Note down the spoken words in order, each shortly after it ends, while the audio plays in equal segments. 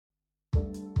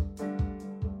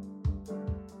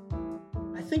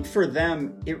think for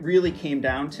them, it really came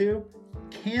down to,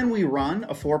 can we run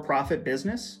a for-profit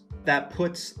business that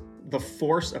puts the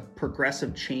force of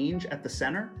progressive change at the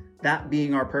center, that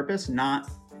being our purpose,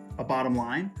 not a bottom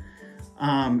line.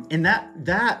 And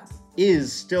that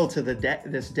is still to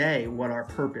this day what our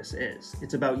purpose is.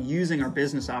 It's about using our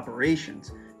business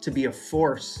operations to be a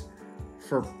force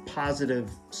for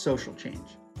positive social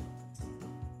change.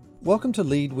 Welcome to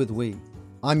Lead with We.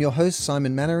 I'm your host,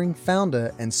 Simon Mannering,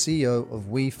 founder and CEO of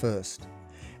We First.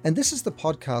 And this is the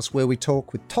podcast where we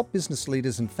talk with top business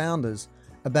leaders and founders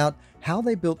about how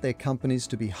they built their companies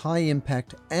to be high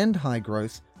impact and high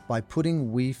growth by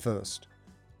putting we first.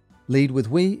 Lead with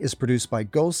We is produced by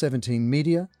Goal 17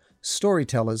 Media,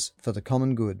 storytellers for the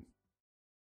common good.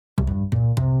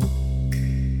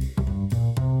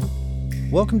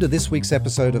 Welcome to this week's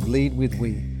episode of Lead with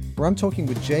We, where I'm talking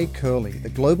with Jay Curley, the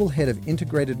global head of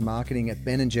integrated marketing at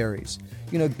Ben & Jerry's.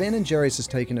 You know, Ben & Jerry's has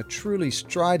taken a truly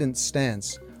strident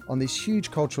stance on these huge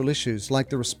cultural issues like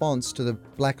the response to the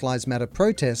Black Lives Matter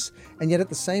protests, and yet at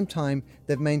the same time,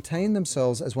 they've maintained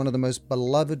themselves as one of the most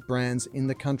beloved brands in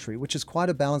the country, which is quite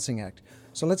a balancing act.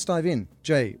 So let's dive in.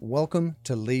 Jay, welcome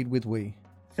to Lead with We.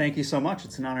 Thank you so much.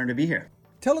 It's an honor to be here.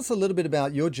 Tell us a little bit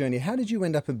about your journey. How did you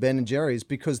end up at Ben & Jerry's?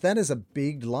 Because that is a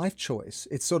big life choice.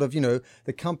 It's sort of,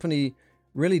 the company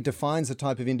really defines the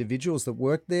type of individuals that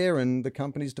work there, and the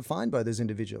company's defined by those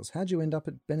individuals. How'd you end up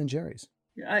at Ben & Jerry's?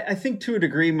 I think to a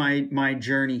degree, my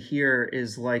journey here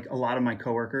is like a lot of my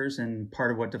coworkers, and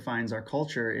part of what defines our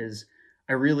culture is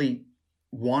I really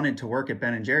wanted to work at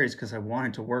Ben & Jerry's because I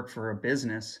wanted to work for a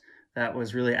business that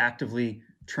was really actively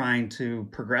trying to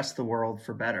progress the world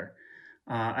for better.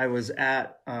 I was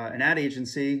at an ad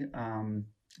agency,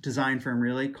 design firm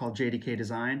really, called JDK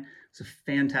Design. It's a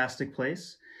fantastic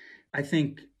place. I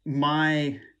think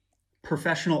my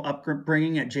professional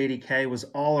upbringing at JDK was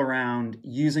all around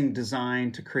using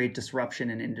design to create disruption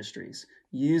in industries,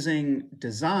 using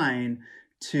design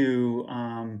to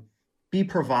be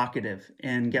provocative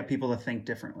and get people to think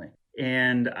differently.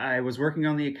 And I was working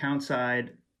on the account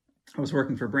side. I was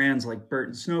working for brands like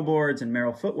Burton Snowboards and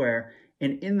Merrell Footwear.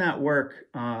 And in that work,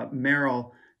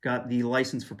 Merrell got the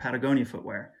license for Patagonia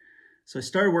footwear. So I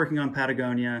started working on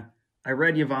Patagonia. I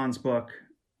read Yvonne's book.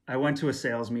 I went to a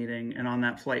sales meeting, and on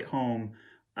that flight home,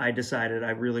 I decided I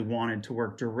really wanted to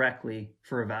work directly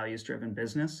for a values-driven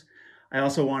business. I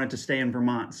also wanted to stay in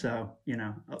Vermont, so,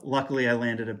 luckily I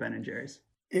landed at Ben & Jerry's.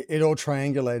 It all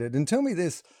triangulated. And tell me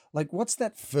this, what's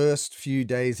that first few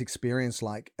days experience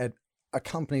like at a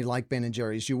company like Ben &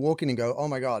 Jerry's? You walk in and go, oh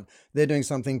my God, they're doing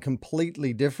something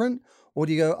completely different? Or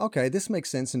do you go, okay, this makes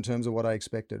sense in terms of what I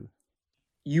expected?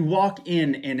 You walk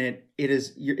in and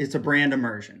it's a brand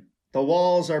immersion. The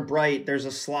walls are bright. There's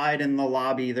a slide in the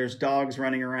lobby. There's dogs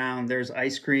running around. There's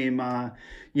ice cream,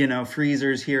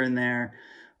 freezers here and there.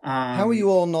 How are you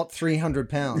all not 300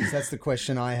 pounds? That's the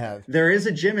question I have. There is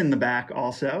a gym in the back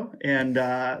also. And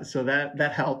so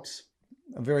that helps.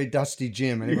 A very dusty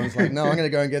gym. And everyone's like, no, I'm going to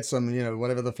go and get some,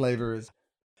 whatever the flavor is.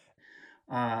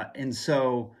 And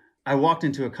so I walked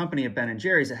into a company at Ben &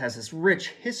 Jerry's that has this rich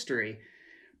history.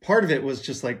 Part of it was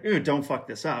just like, ooh, don't fuck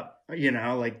this up,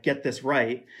 get this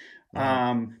right.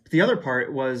 The other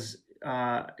part was,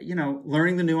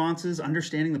 learning the nuances,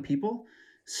 understanding the people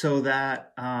so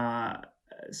that I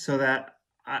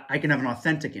can have an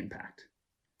authentic impact.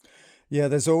 Yeah,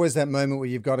 there's always that moment where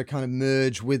you've got to kind of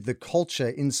merge with the culture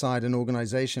inside an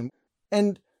organization.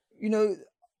 And,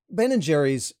 Ben &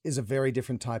 Jerry's is a very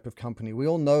different type of company. We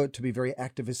all know it to be very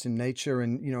activist in nature.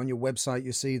 And, on your website,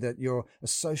 you see that you're a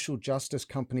social justice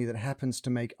company that happens to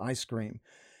make ice cream.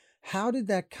 How did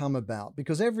that come about?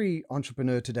 Because every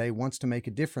entrepreneur today wants to make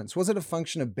a difference. Was it a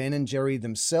function of Ben & Jerry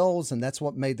themselves, and that's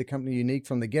what made the company unique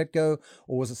from the get-go?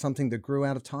 Or was it something that grew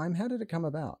out of time? How did it come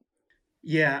about?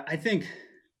 Yeah, I think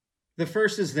the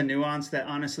first is the nuance that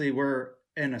honestly we're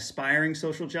an aspiring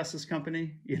social justice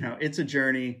company. It's a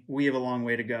journey. We have a long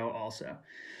way to go also.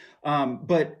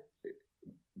 But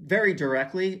very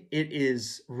directly, it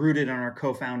is rooted on our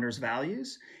co-founders'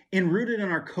 values and rooted in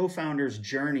our co-founders'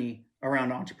 journey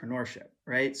around entrepreneurship,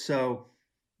 right? So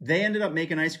they ended up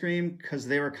making ice cream because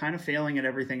they were kind of failing at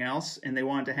everything else, and they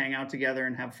wanted to hang out together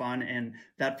and have fun, and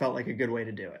that felt like a good way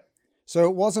to do it. So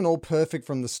it wasn't all perfect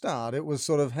from the start. It was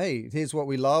sort of, hey, here's what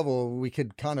we love, or we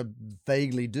could kind of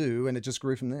vaguely do, and it just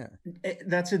grew from there.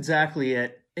 That's exactly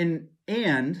it. And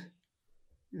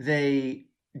they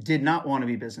did not want to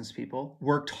be business people,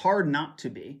 worked hard not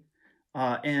to be.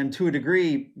 And to a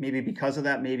degree, maybe because of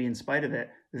that, maybe in spite of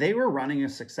it, they were running a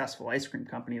successful ice cream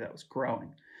company that was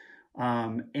growing.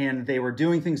 And they were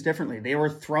doing things differently. They were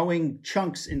throwing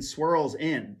chunks and swirls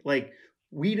in.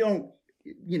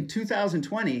 In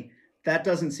 2020, that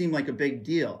doesn't seem like a big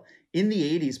deal. In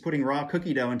the 80s, putting raw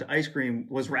cookie dough into ice cream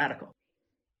was radical.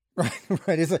 Right,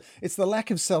 right. It's the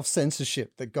lack of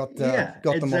self-censorship that Yeah,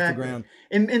 got them off the exactly. ground.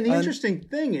 And the And interesting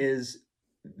thing is,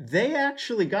 they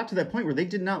actually got to that point where they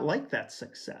did not like that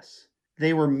success.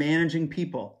 They were managing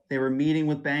people. They were meeting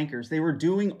with bankers. They were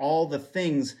doing all the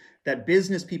things that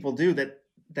business people do that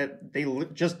they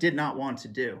just did not want to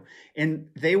do. And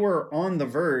they were on the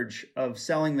verge of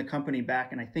selling the company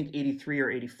back in, I think, 83 or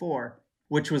 84,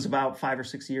 which was about 5 or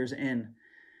 6 years in.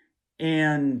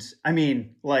 And I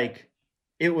mean, like,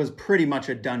 it was pretty much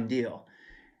a done deal.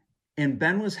 And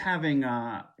Ben was having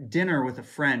dinner with a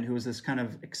friend who was this kind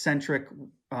of eccentric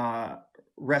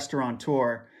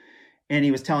restaurateur, and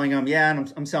he was telling him, "Yeah,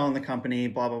 I'm selling the company,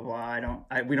 blah blah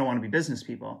blah. We don't want to be business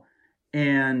people."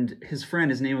 And his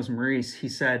friend, his name was Maurice, he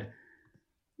said,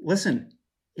 "Listen,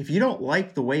 if you don't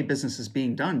like the way business is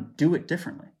being done, do it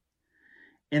differently."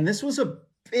 And this was a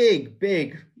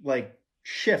big like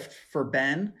shift for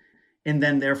Ben, and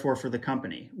then therefore for the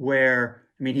company, where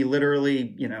I mean, he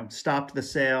literally, stopped the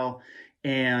sale,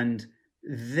 and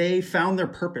they found their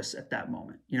purpose at that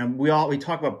moment. We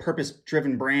talk about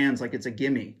purpose-driven brands like it's a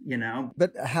gimme.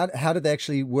 but how did they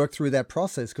actually work through that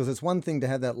process? Because it's one thing to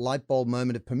have that light bulb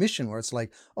moment of permission where it's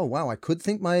like, oh wow, I could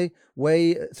think my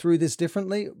way through this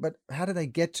differently. But how do they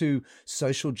get to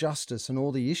social justice and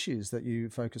all the issues that you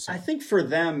focus I on? think for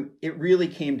them, it really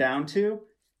came down to,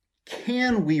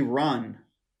 can we run,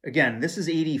 again, this is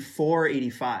 84,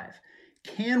 85.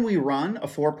 Can we run a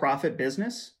for-profit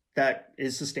business that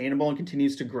is sustainable and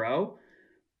continues to grow,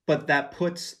 but that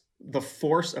puts the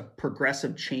force of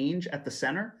progressive change at the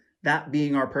center, that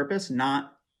being our purpose,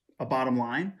 not a bottom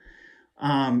line?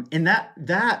 And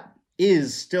that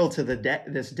is still to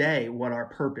this day what our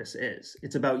purpose is.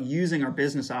 It's about using our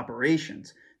business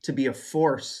operations to be a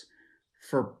force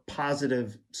for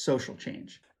positive social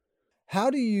change.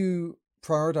 How do you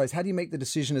prioritize? How do you make the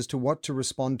decision as to what to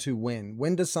respond to when?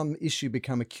 When does some issue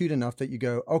become acute enough that you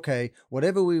go, okay,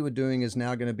 whatever we were doing is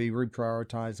now going to be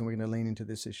reprioritized and we're going to lean into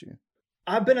this issue?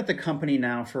 I've been at the company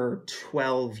now for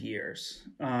 12 years.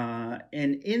 And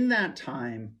in that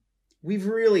time, we've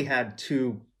really had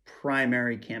two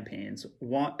primary campaigns.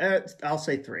 One, I'll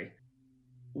say three.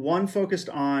 One focused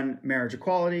on marriage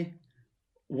equality,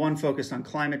 one focused on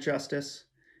climate justice,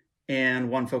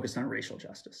 and one focused on racial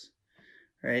justice,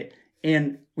 right?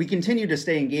 And we continue to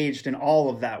stay engaged in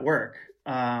all of that work.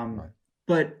 Right.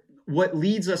 But what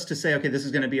leads us to say, okay, this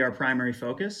is going to be our primary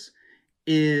focus,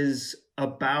 is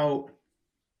about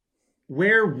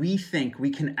where we think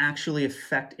we can actually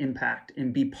affect impact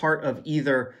and be part of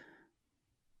either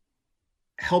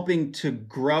helping to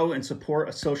grow and support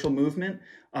a social movement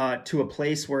to a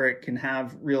place where it can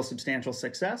have real substantial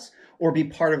success, or be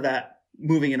part of that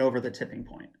moving it over the tipping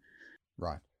point.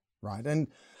 Right, right. And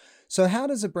so how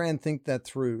does a brand think that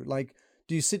through? Like,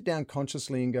 do you sit down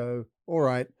consciously and go, all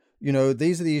right,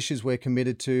 these are the issues we're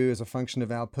committed to as a function of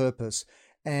our purpose,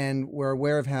 and we're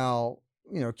aware of how,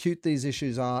 acute these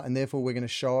issues are, and therefore we're going to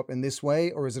show up in this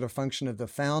way? Or is it a function of the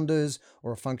founders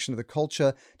or a function of the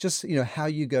culture? Just, how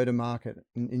you go to market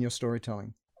in your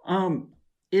storytelling.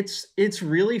 It's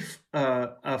really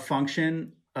a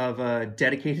function of a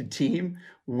dedicated team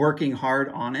working hard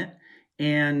on it,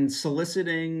 and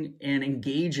soliciting and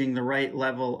engaging the right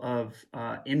level of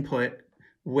input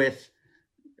with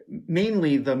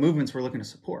mainly the movements we're looking to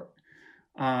support.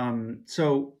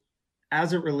 So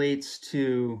as it relates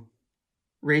to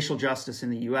racial justice in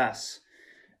the US,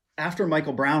 after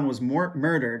Michael Brown was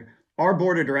murdered, our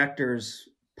board of directors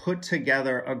put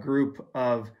together a group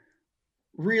of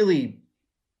really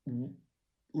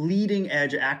leading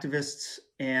edge activists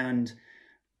and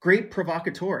great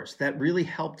provocateurs that really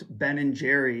helped Ben and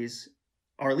Jerry's,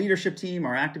 our leadership team,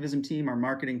 our activism team, our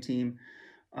marketing team,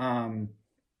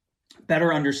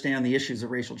 better understand the issues of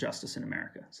racial justice in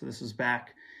America. So this was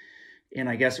back in,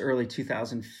 I guess, early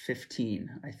 2015,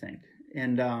 I think.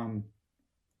 And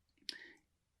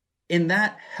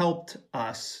that helped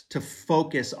us to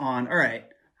focus on, all right,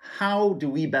 how do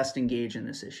we best engage in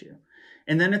this issue?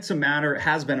 And then it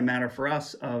has been a matter for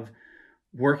us of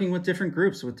working with different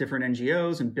groups, with different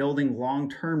NGOs, and building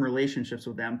long-term relationships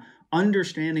with them,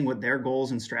 understanding what their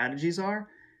goals and strategies are,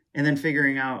 and then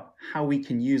figuring out how we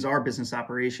can use our business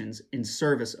operations in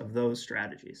service of those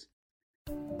strategies.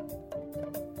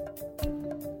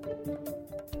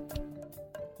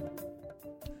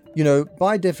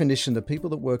 By definition, the people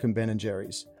that work in Ben &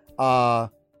 Jerry's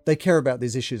they care about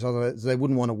these issues, otherwise they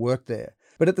wouldn't want to work there.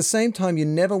 But at the same time, you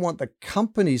never want the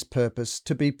company's purpose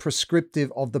to be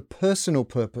prescriptive of the personal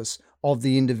purpose of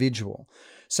the individual.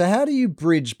 So how do you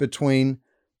bridge between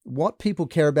what people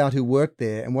care about who work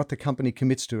there and what the company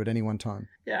commits to at any one time?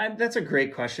 Yeah, that's a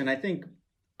great question. I think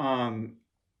um,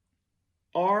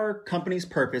 our company's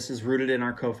purpose is rooted in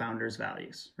our co-founders'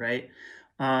 values, right?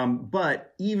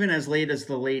 But even as late as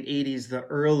the late 80s, the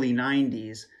early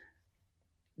 90s,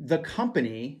 the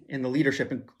company and the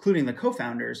leadership, including the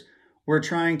co-founders, were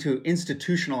trying to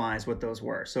institutionalize what those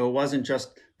were. So it wasn't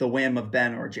just the whim of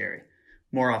Ben or Jerry,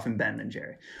 more often Ben than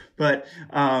Jerry. But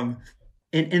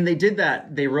and they did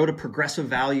that. They wrote a progressive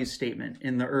values statement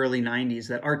in the early 90s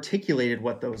that articulated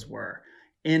what those were.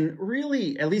 And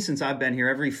really, at least since I've been here,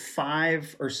 every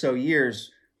 5 or so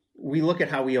years, we look at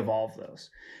how we evolve those.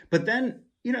 But then,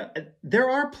 there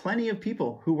are plenty of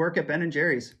people who work at Ben and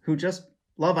Jerry's who just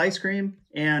love ice cream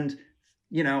and,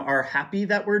 are happy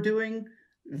that we're doing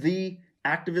the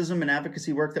activism and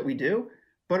advocacy work that we do,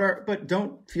 but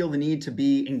don't feel the need to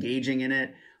be engaging in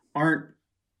it.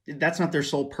 That's not their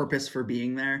sole purpose for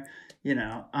being there,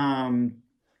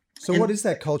 So what is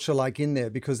that culture like in there?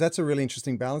 Because that's a really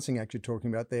interesting balancing act you're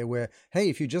talking about there where, hey,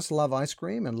 if you just love ice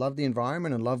cream and love the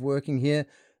environment and love working here,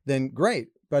 then great.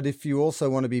 But if you also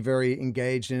want to be very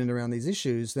engaged in and around these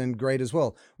issues, then great as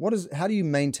well. How do you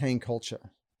maintain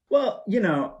culture? Well,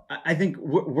 I think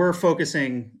we're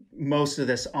focusing most of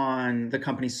this on the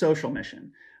company's social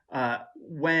mission.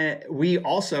 When we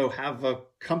also have a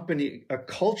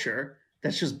culture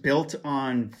that's just built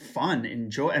on fun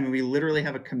and joy. I mean, we literally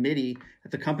have a committee at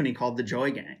the company called the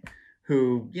Joy Gang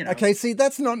who, Okay, see,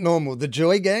 that's not normal. The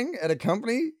Joy Gang at a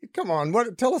company? Come on,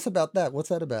 tell us about that. What's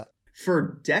that about?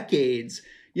 For decades,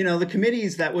 the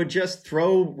committees that would just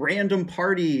throw random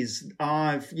parties,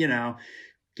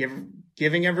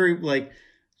 giving every,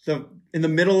 in the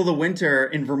middle of the winter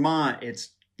in Vermont, it's,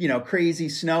 crazy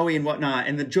snowy and whatnot.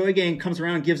 And the Joy Gang comes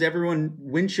around and gives everyone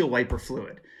windshield wiper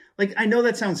fluid. I know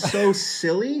that sounds so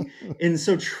silly and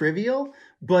so trivial,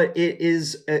 but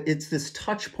it's this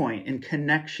touch point and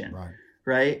connection,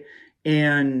 right?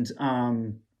 And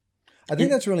I think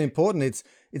that's really important.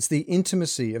 It's the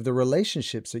intimacy of the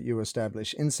relationships that you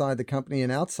establish inside the company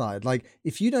and outside.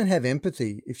 If you don't have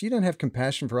empathy, if you don't have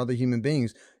compassion for other human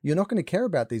beings, you're not going to care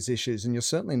about these issues, and you're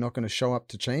certainly not going to show up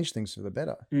to change things for the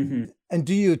better. Mm-hmm. And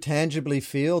do you tangibly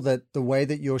feel that the way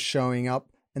that you're showing up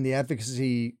and the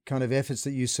advocacy kind of efforts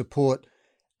that you support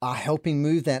are helping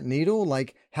move that needle?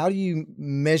 How do you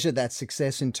measure that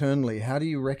success internally? How do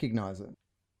you recognize it?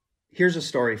 Here's a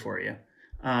story for you.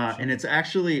 And it's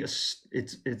actually,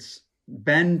 it's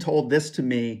Ben told this to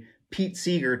me. Pete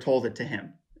Seeger told it to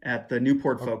him at the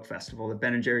Newport Folk Festival that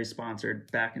Ben and Jerry sponsored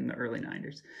back in the early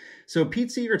 90s. So Pete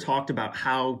Seeger talked about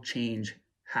how change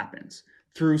happens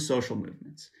through social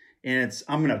movements. And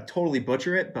I'm going to totally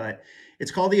butcher it, but it's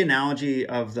called the analogy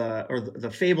of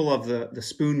the fable of the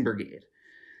spoon brigade.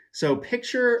 So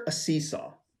picture a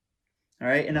seesaw, all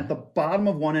right? And at the bottom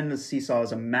of one end of the seesaw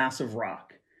is a massive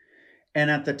rock.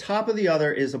 And at the top of the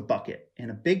other is a bucket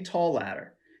and a big tall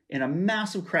ladder and a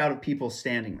massive crowd of people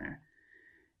standing there.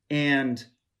 And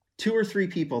 2 or 3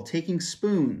 people taking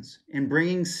spoons and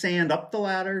bringing sand up the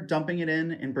ladder, dumping it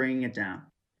in and bringing it down.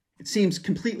 It seems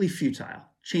completely futile.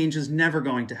 Change is never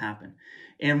going to happen.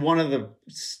 And one of the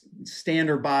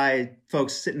stand-by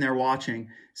folks sitting there watching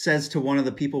says to one of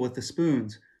the people with the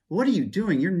spoons, "What are you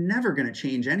doing? You're never going to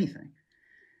change anything."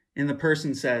 And the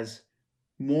person says,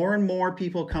 "More and more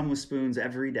people come with spoons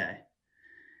every day.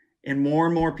 And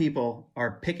more people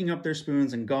are picking up their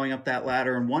spoons and going up that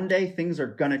ladder. And one day things are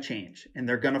going to change and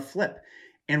they're going to flip.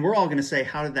 And we're all going to say,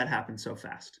 how did that happen so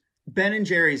fast?" Ben and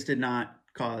Jerry's did not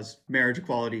cause marriage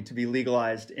equality to be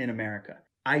legalized in America.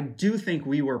 I do think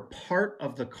we were part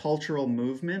of the cultural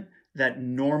movement that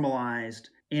normalized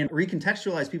and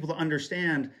recontextualized people to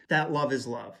understand that love is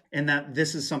love and that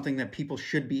this is something that people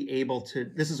should be able to,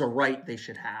 this is a right they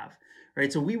should have,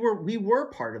 right? So we were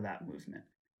part of that movement.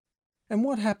 And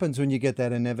what happens when you get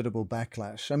that inevitable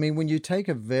backlash? I mean, when you take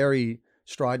a very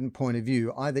strident point of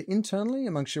view, either internally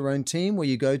amongst your own team where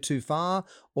you go too far,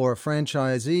 or a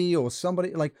franchisee or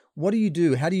somebody, what do you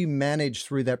do? How do you manage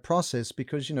through that process?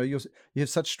 Because, you have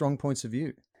such strong points of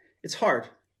view. It's hard.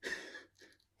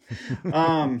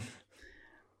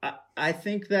 I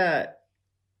think that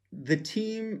the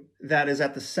team that is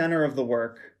at the center of the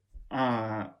work,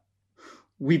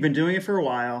 we've been doing it for a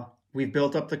while. We've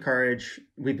built up the courage.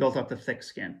 We built up the thick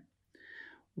skin.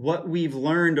 What we've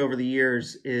learned over the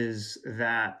years is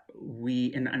that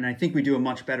and I think we do a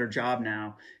much better job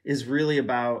now, is really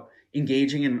about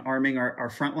engaging and arming our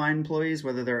frontline employees,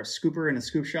 whether they're a scooper in a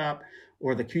scoop shop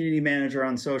or the community manager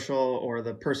on social or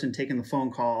the person taking the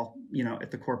phone call, at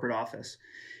the corporate office.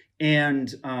 And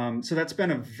so that's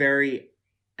been a very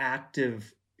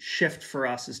active shift for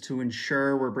us is to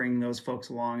ensure we're bringing those folks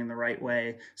along in the right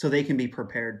way so they can be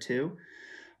prepared too.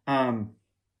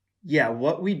 Yeah,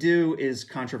 what we do is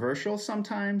controversial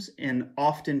sometimes and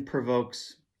often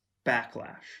provokes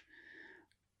backlash.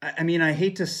 I mean, I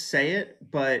hate to say it,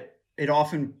 but it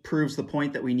often proves the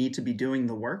point that we need to be doing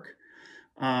the work.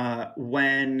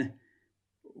 When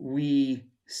we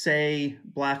say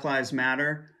Black Lives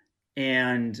Matter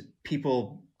and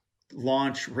people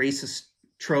launch racist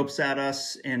tropes at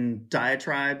us and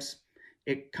diatribes,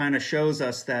 it kind of shows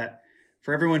us that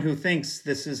for everyone who thinks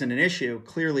this isn't an issue,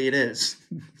 clearly it is.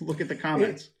 Look at the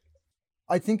comments.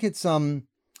 I think it's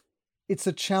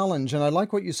a challenge, and I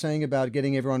like what you're saying about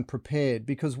getting everyone prepared,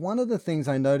 because one of the things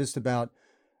I noticed about,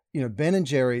 Ben and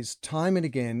Jerry's time and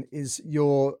again is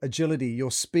your agility, your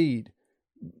speed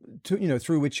to,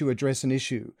 through which you address an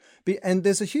issue. And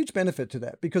there's a huge benefit to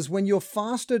that, because when you're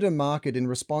faster to market in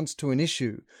response to an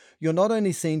issue, you're not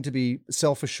only seen to be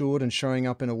self-assured and showing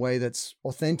up in a way that's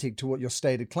authentic to what your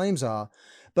stated claims are,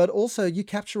 but also you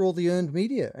capture all the earned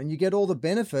media and you get all the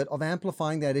benefit of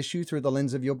amplifying that issue through the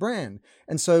lens of your brand.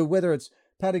 And so whether it's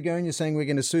Patagonia saying we're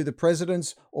going to sue the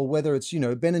presidents, or whether it's,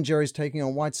 Ben and Jerry's taking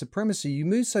on white supremacy, you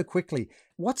move so quickly.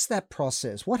 What's that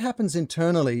process? What happens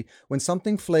internally when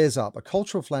something flares up, a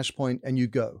cultural flashpoint, and you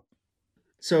go?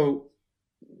 So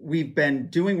we've been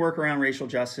doing work around racial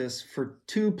justice for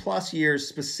 2+ years,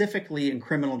 specifically in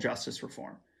criminal justice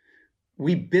reform.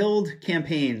 We build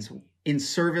campaigns in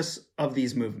service of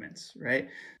these movements, right?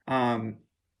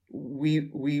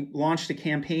 We launched a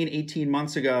campaign 18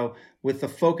 months ago with the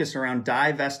focus around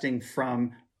divesting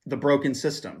from the broken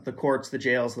system, the courts, the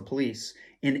jails, the police,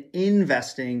 and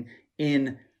investing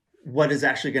in what is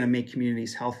actually going to make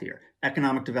communities healthier: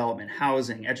 economic development,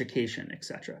 housing, education,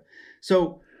 etc.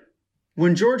 So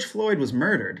when George Floyd was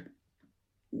murdered,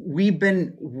 we've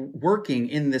been working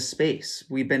in this space.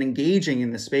 We've been engaging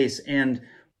in this space, and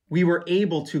we were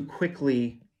able to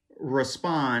quickly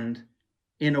respond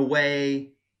in a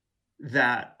way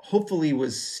that hopefully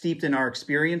was steeped in our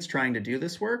experience trying to do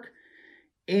this work,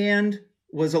 and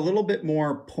was a little bit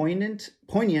more poignant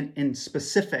and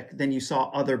specific than you saw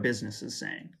other businesses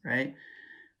saying, right?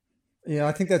 Yeah,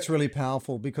 I think that's really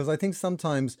powerful, because I think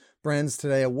sometimes brands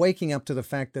today are waking up to the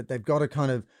fact that they've got to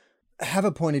kind of have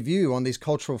a point of view on these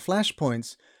cultural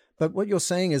flashpoints. But what you're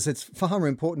saying is it's far more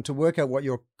important to work out what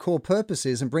your core purpose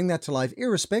is and bring that to life,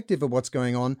 irrespective of what's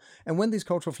going on. And when these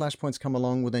cultural flashpoints come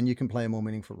along, well, then you can play a more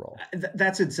meaningful role.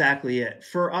 That's exactly it.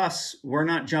 For us, we're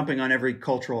not jumping on every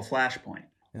cultural flashpoint.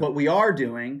 Yeah. What we are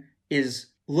doing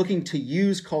is looking to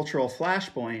use cultural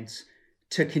flashpoints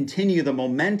to continue the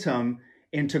momentum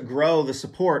and to grow the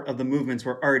support of the movements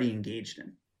we're already engaged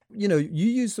in. You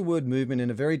use the word movement in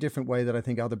a very different way that I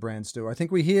think other brands do. I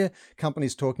think we hear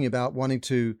companies talking about wanting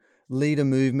to lead a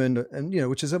movement, and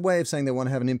which is a way of saying they want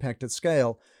to have an impact at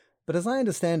scale. But as I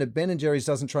understand it, Ben & Jerry's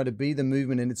doesn't try to be the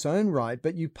movement in its own right,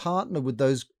 but you partner with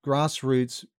those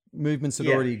grassroots movements that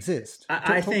already exist.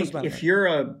 I think if you're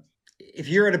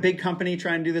at a big company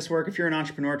trying to do this work, if you're an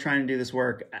entrepreneur trying to do this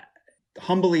work,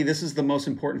 humbly, this is the most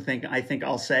important thing I think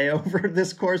I'll say over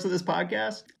this course of this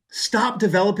podcast. Stop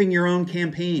developing your own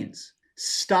campaigns.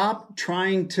 Stop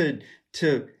trying to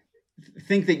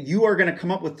think that you are going to come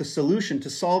up with the solution to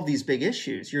solve these big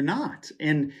issues. You're not.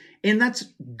 And that's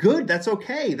good. That's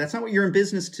okay. That's not what you're in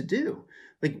business to do.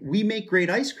 Like, we make great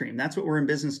ice cream. That's what we're in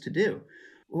business to do.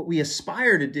 What we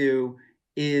aspire to do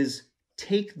is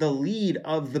take the lead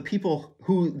of the people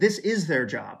who this is their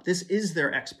job. This is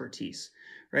their expertise,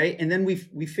 right? And then we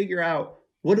figure out,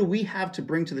 what do we have to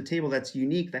bring to the table that's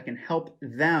unique, that can help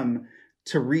them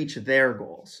to reach their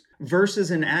goals,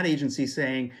 versus an ad agency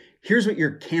saying, here's what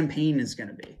your campaign is going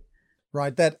to be.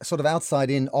 Right. That sort of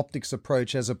outside-in optics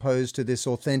approach, as opposed to this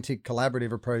authentic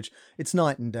collaborative approach, it's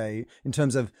night and day in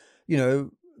terms of,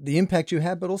 the impact you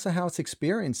have, but also how it's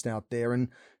experienced out there. And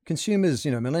consumers,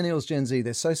 millennials, Gen Z,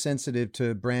 they're so sensitive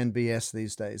to brand BS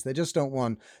these days. They just don't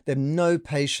want, they have no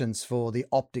patience for the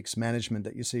optics management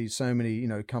that you see so many,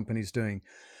 companies doing.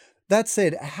 That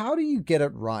said, how do you get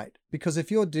it right? Because if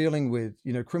you're dealing with,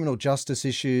 criminal justice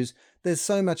issues, there's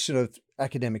so much sort of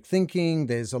academic thinking.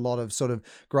 There's a lot of sort of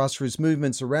grassroots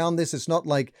movements around this. It's not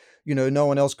like, no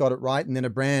one else got it right, and then a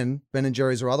brand, Ben &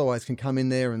 Jerry's or otherwise, can come in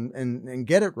there and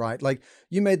get it right. Like,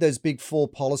 you made those big 4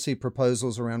 policy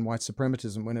proposals around white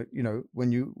supremacism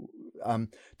when you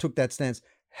took that stance.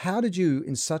 How did you,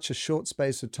 in such a short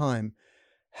space of time,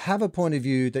 have a point of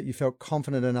view that you felt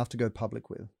confident enough to go public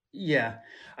with? Yeah.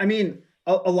 I mean,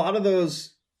 a lot of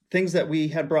those things that we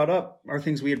had brought up are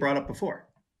things we had brought up before,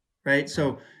 right?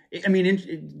 So, I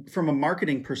mean, from a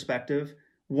marketing perspective,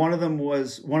 one of them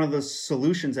was one of the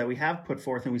solutions that we have put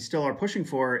forth and we still are pushing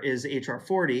for is HR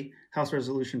 40, House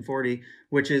Resolution 40,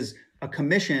 which is a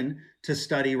commission to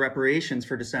study reparations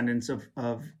for descendants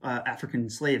of African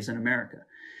slaves in America.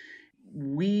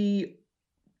 We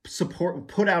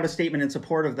put out a statement in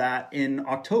support of that in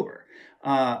October,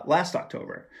 last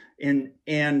October. And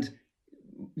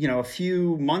a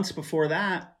few months before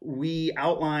that, we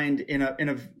outlined in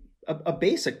a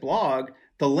basic blog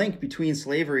the link between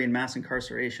slavery and mass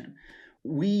incarceration.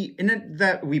 We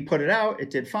put it out, it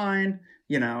did fine,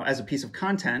 as a piece of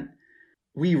content.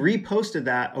 We reposted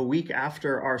that a week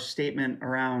after our statement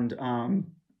around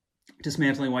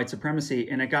dismantling white supremacy,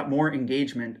 and it got more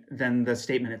engagement than the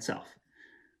statement itself.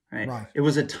 Right? It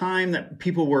was a time that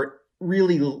people were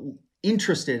really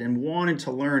interested and wanted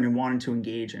to learn and wanted to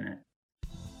engage in it.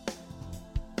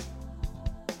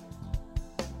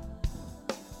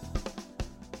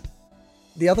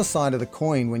 The other side of the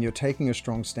coin when you're taking a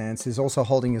strong stance is also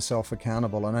holding yourself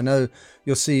accountable. And I know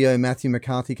your CEO, Matthew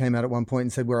McCarthy, came out at one point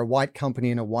and said, we're a white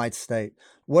company in a white state.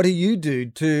 What do you do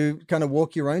to kind of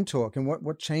walk your own talk, and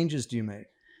what changes do you make?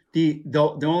 The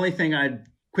only thing I'd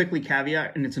quickly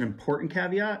caveat, and it's an important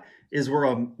caveat, is we're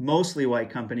a mostly white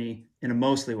company in a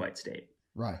mostly white state.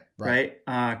 Right?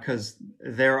 Because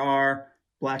there are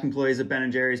Black employees at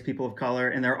Ben & Jerry's, people of color,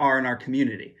 and there are in our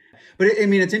community. But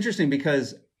it's interesting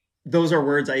because those are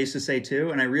words I used to say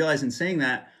too. And I realize in saying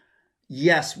that,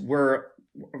 yes, we're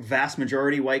a vast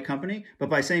majority white company, but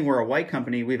by saying we're a white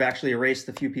company, we've actually erased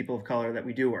the few people of color that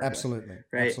we do work with.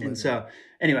 Right. Absolutely. And so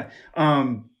anyway,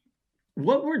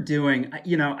 what we're doing,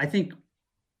 I think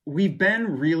we've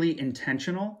been really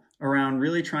intentional around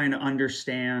really trying to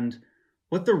understand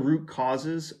what the root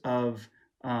causes of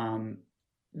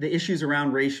the issues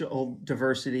around racial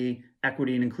diversity,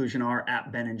 equity, and inclusion are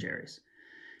at Ben & Jerry's.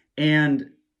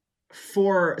 And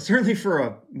certainly for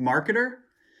a marketer,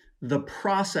 the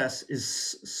process is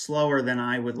slower than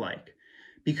I would like,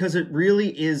 because it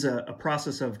really is a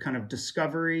process of kind of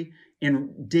discovery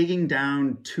and digging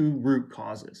down to root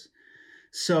causes.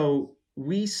 So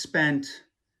we spent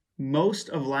most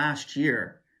of last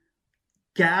year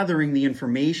gathering the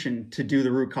information to do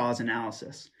the root cause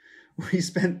analysis. We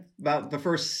spent about the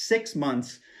first 6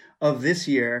 months of this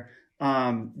year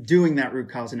doing that root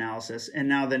cause analysis. And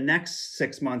now the next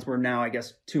 6 months, we're now, I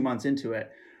guess, 2 months into it,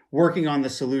 working on the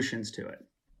solutions to it.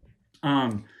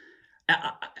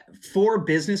 For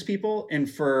business people and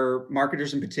for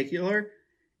marketers in particular,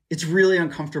 it's really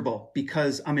uncomfortable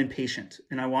because I'm impatient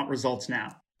and I want results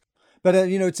now. But,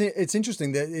 it's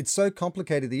interesting that it's so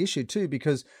complicated, the issue too,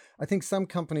 because I think some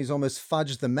companies almost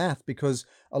fudge the math because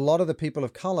a lot of the people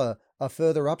of color are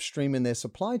further upstream in their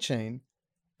supply chain.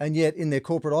 And yet in their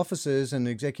corporate offices and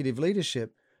executive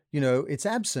leadership, it's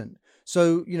absent.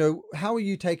 So, how are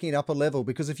you taking it up a level?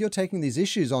 Because if you're taking these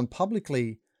issues on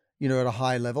publicly, at a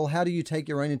high level, how do you take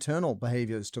your own internal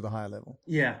behaviors to the higher level?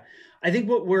 Yeah, I think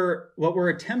what we're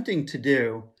attempting to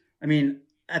do,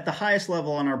 at the highest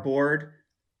level on our board,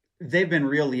 they've been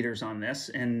real leaders on this,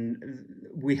 and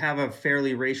we have a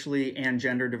fairly racially and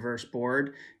gender diverse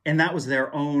board, and that was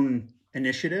their own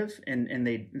initiative, and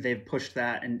they've pushed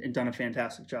that and done a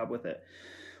fantastic job with it.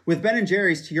 With Ben &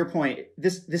 Jerry's, to your point,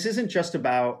 this isn't just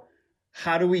about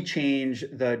how do we change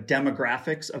the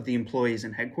demographics of the employees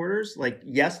in headquarters. Like,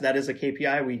 yes, that is a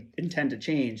KPI we intend to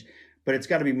change, but it's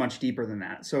got to be much deeper than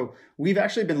that. So we've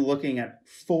actually been looking at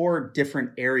 4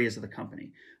 different areas of the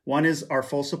company. One is our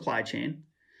full supply chain.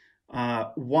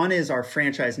 One is our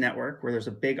franchise network, where there's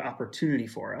a big opportunity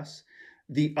for us.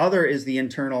 The other is the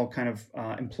internal kind of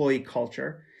employee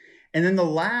culture. And then the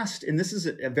last, and this is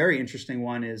a very interesting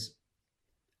one, is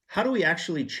how do we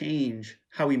actually change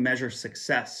how we measure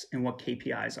success and what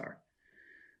KPIs are,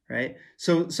 right?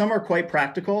 So some are quite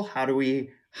practical. How do we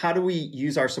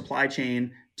use our supply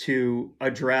chain to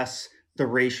address the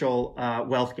racial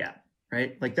wealth gap,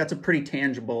 right? Like, that's a pretty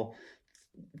tangible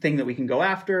thing that we can go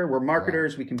after. We're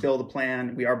marketers. We can build a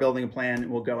plan. We are building a plan,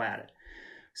 and we'll go at it.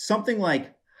 Something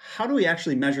like, how do we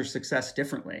actually measure success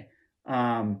differently?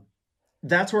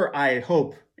 That's where I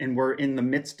hope, and we're in the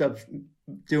midst of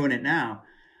doing it now,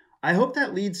 I hope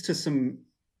that leads to some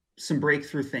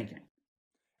breakthrough thinking.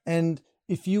 And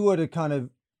if you were to kind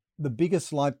of, the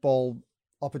biggest light bulb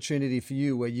opportunity for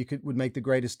you where you would make the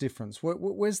greatest difference,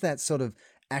 where's that sort of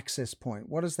access point?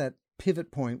 What is that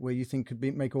pivot point where you think could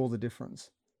make all the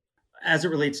difference? As it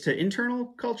relates to internal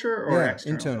culture or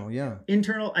external? Internal, yeah.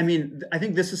 Internal, I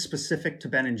think this is specific to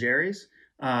Ben & Jerry's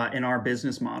in our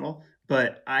business model,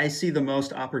 but I see the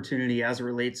most opportunity as it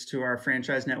relates to our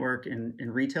franchise network and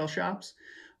retail shops,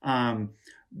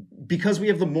 because we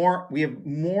have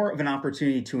more of an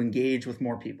opportunity to engage with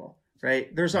more people,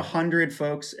 right? There's Right. 100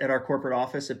 folks at our corporate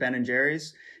office at Ben and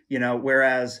Jerry's,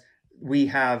 whereas we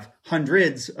have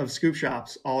hundreds of scoop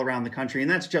shops all around the country, and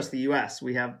that's just the US.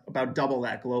 We have about double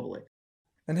that globally.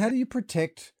 And how do you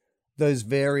protect those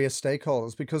various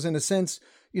stakeholders? Because in a sense,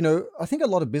 I think a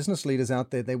lot of business leaders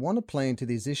out there, they want to play into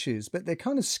these issues, but they're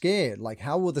kind of scared. Like,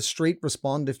 how will the street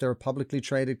respond if they're a publicly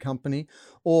traded company?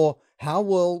 Or how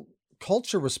will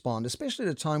culture respond, especially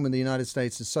at a time when the United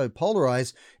States is so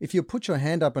polarized? If you put your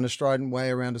hand up in a strident way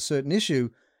around a certain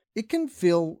issue, it can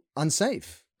feel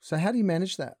unsafe. So how do you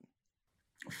manage that?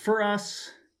 For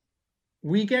us,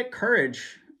 we get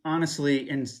courage, honestly,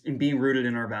 in being rooted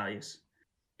in our values.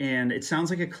 And it sounds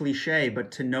like a cliche,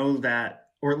 but to know that,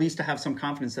 or at least to have some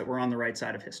confidence that we're on the right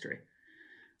side of history.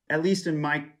 At least in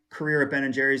my career at Ben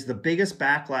and Jerry's, the biggest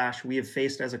backlash we have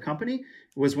faced as a company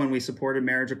was when we supported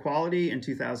marriage equality in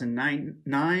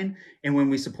 2009 and when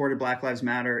we supported Black Lives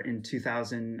Matter in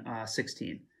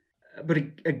 2016. But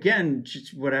again,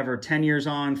 just whatever, 10 years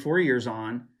on, 4 years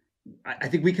on, I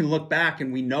think we can look back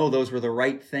and we know those were the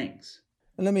right things.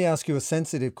 And let me ask you a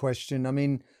sensitive question. I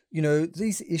mean,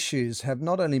 these issues have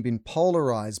not only been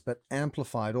polarized, but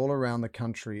amplified all around the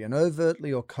country, and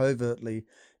overtly or covertly,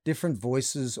 different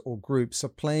voices or groups are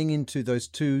playing into those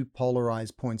two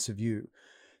polarized points of view.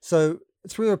 So,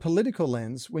 through a political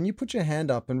lens, when you put your hand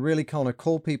up and really kind of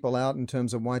call people out in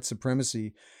terms of white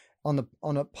supremacy on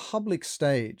a public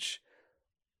stage,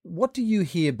 what do you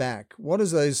hear back? What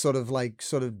is those sort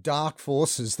of dark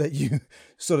forces that you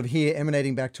sort of hear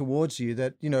emanating back towards you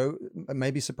that, may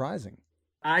be surprising?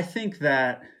 I think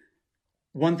that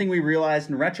one thing we realized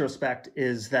in retrospect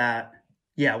is that,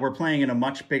 yeah, we're playing in a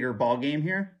much bigger ball game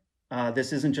here.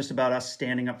 This isn't just about us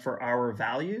standing up for our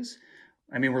values.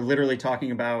 I mean, we're literally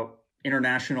talking about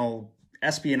international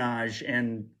espionage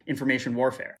and information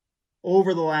warfare.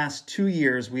 Over the last 2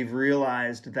 years, we've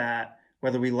realized that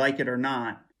whether we like it or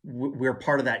not, we're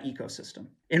part of that ecosystem.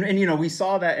 And we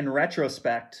saw that in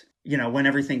retrospect, when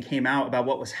everything came out about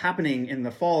what was happening in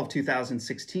the fall of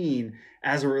 2016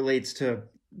 as it relates to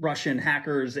Russian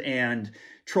hackers and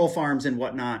troll farms and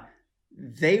whatnot.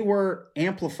 They were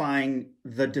amplifying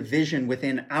the division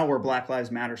within our Black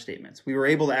Lives Matter statements. We were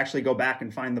able to actually go back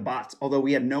and find the bots, although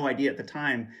we had no idea at the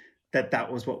time that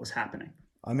that was what was happening.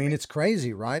 I mean, it's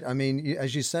crazy, right? I mean,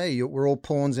 as you say, we're all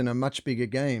pawns in a much bigger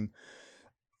game.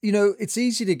 It's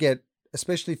easy to get,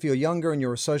 especially if you're younger and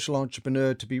you're a social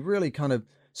entrepreneur, to be really kind of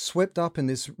swept up in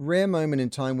this rare moment in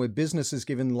time where business is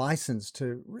given license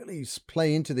to really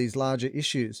play into these larger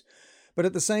issues. But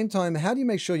at the same time, how do you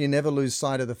make sure you never lose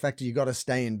sight of the fact that you got to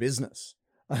stay in business?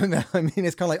 I mean,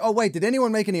 it's kind of like, oh, wait, did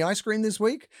anyone make any ice cream this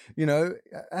week?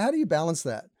 How do you balance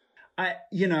that?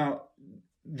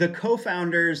 The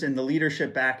co-founders and the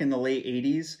leadership back in the late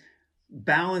 80s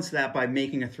balanced that by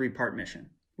making a 3-part mission.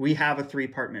 We have a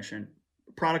 3-part mission.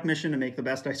 Product mission to make the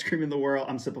best ice cream in the world.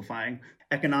 I'm simplifying.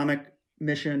 Economic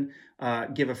mission,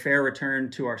 give a fair return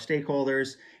to our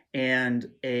stakeholders, and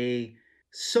a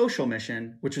social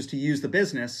mission, which was to use the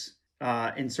business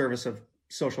in service of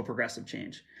social progressive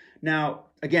change. Now,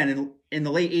 again, in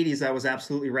the late 80s, that was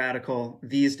absolutely radical.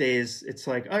 These days, it's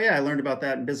like, oh yeah, I learned about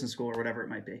that in business school or whatever it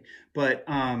might be. But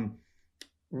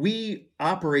we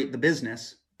operate the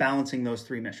business balancing those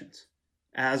 3 missions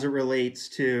as it relates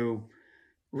to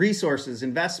resources,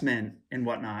 investment, and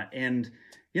whatnot. And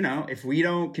if we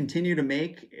don't continue to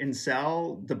make and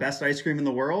sell the best ice cream in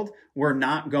the world, we're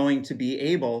not going to be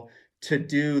able to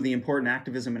do the important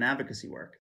activism and advocacy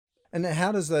work. And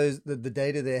how does the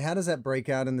data there, how does that break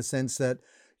out in the sense that,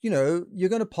 you're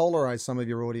going to polarize some of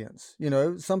your audience?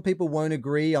 Some people won't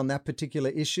agree on that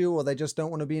particular issue, or they just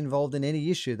don't want to be involved in any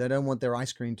issue. They don't want their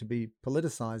ice cream to be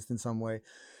politicized in some way.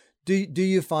 Do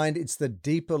you find it's the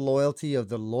deeper loyalty of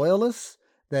the loyalists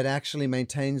that actually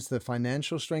maintains the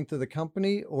financial strength of the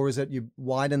company? Or is it you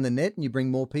widen the net and you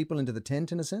bring more people into the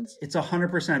tent in a sense? It's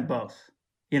 100% both,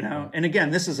 And again,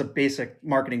 this is a basic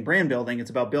marketing brand building. It's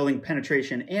about building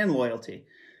penetration and loyalty.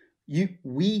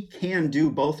 We can do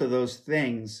both of those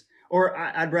things, or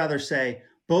I'd rather say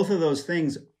both of those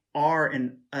things are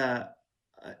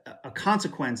a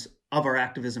consequence of our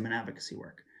activism and advocacy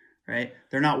work. Right?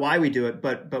 They're not why we do it,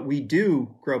 but we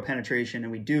do grow penetration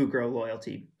and we do grow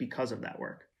loyalty because of that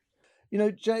work.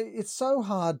 Jay, it's so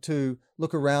hard to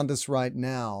look around us right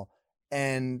now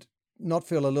and not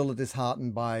feel a little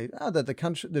disheartened by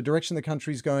the direction the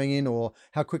country's going in, or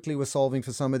how quickly we're solving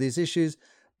for some of these issues.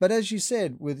 But as you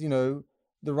said, with the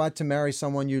right to marry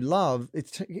someone you love,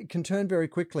 it can turn very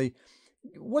quickly.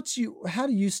 How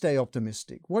do you stay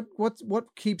optimistic?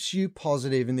 What keeps you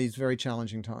positive in these very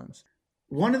challenging times?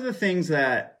 One of the things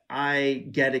that I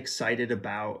get excited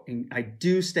about and I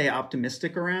do stay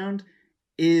optimistic around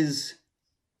is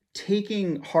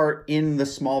taking heart in the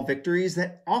small victories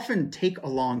that often take a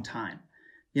long time.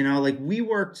 Like we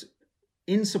worked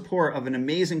in support of an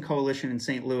amazing coalition in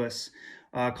St. Louis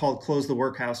called Close the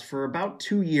Workhouse for about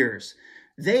 2 years.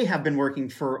 They have been working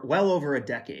for well over a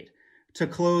decade to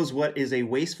close what is a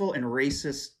wasteful and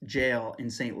racist jail in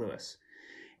St. Louis.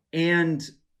 And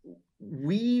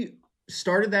we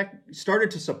started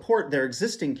to support their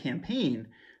existing campaign,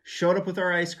 showed up with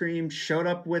our ice cream, showed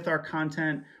up with our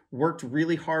content, worked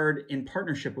really hard in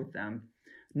partnership with them,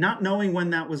 not knowing when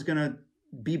that was going to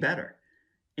be better.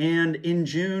 And in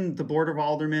June, the Board of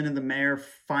Aldermen and the mayor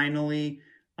finally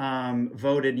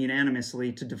voted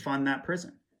unanimously to defund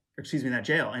that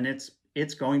jail. And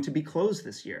it's going to be closed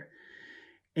this year.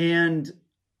 And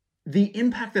the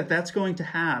impact that that's going to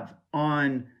have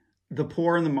on the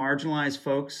poor and the marginalized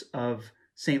folks of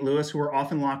St. Louis, who are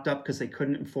often locked up because they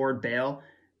couldn't afford bail,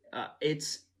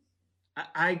 that's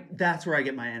where I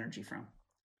get my energy from.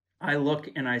 I look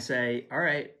and I say, all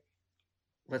right,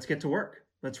 let's get to work.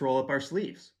 Let's roll up our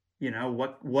sleeves.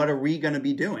 What are we going to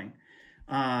be doing?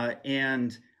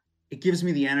 And it gives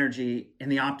me the energy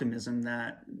and the optimism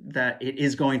that it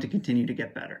is going to continue to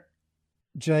get better.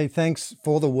 Jay, thanks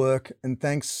for the work, and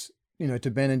thanks,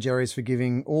 to Ben and Jerry's for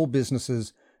giving all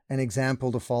businesses an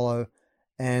example to follow.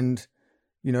 And,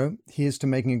 here's to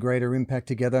making a greater impact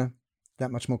together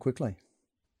that much more quickly.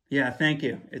 Yeah, thank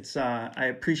you. It's I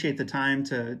appreciate the time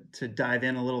to dive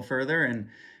in a little further and,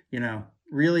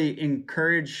 really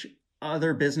encourage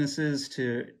other businesses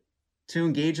to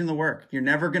engage in the work. You're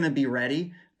never going to be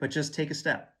ready, but just take a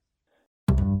step.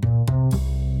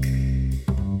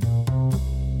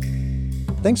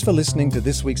 Thanks for listening to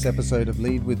this week's episode of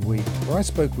Lead with We, where I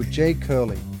spoke with Jay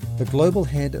Curley, the global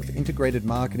head of integrated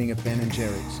marketing at Ben &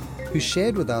 Jerry's, who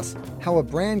shared with us how a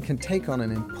brand can take on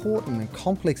an important and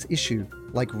complex issue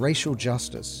like racial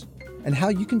justice, and how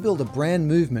you can build a brand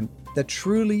movement that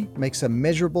truly makes a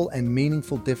measurable and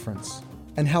meaningful difference,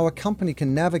 and how a company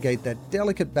can navigate that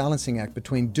delicate balancing act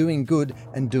between doing good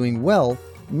and doing well,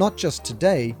 not just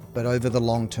today, but over the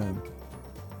long term.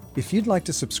 If you'd like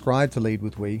to subscribe to Lead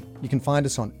with We, you can find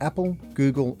us on Apple,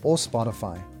 Google, or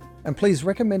Spotify. And please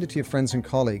recommend it to your friends and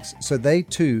colleagues so they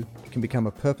too can become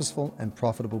a purposeful and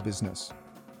profitable business.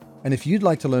 And if you'd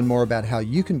like to learn more about how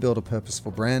you can build a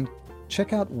purposeful brand,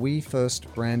 check out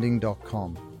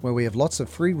wefirstbranding.com, where we have lots of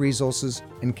free resources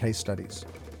and case studies.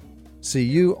 See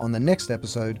you on the next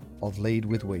episode of Lead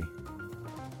with We.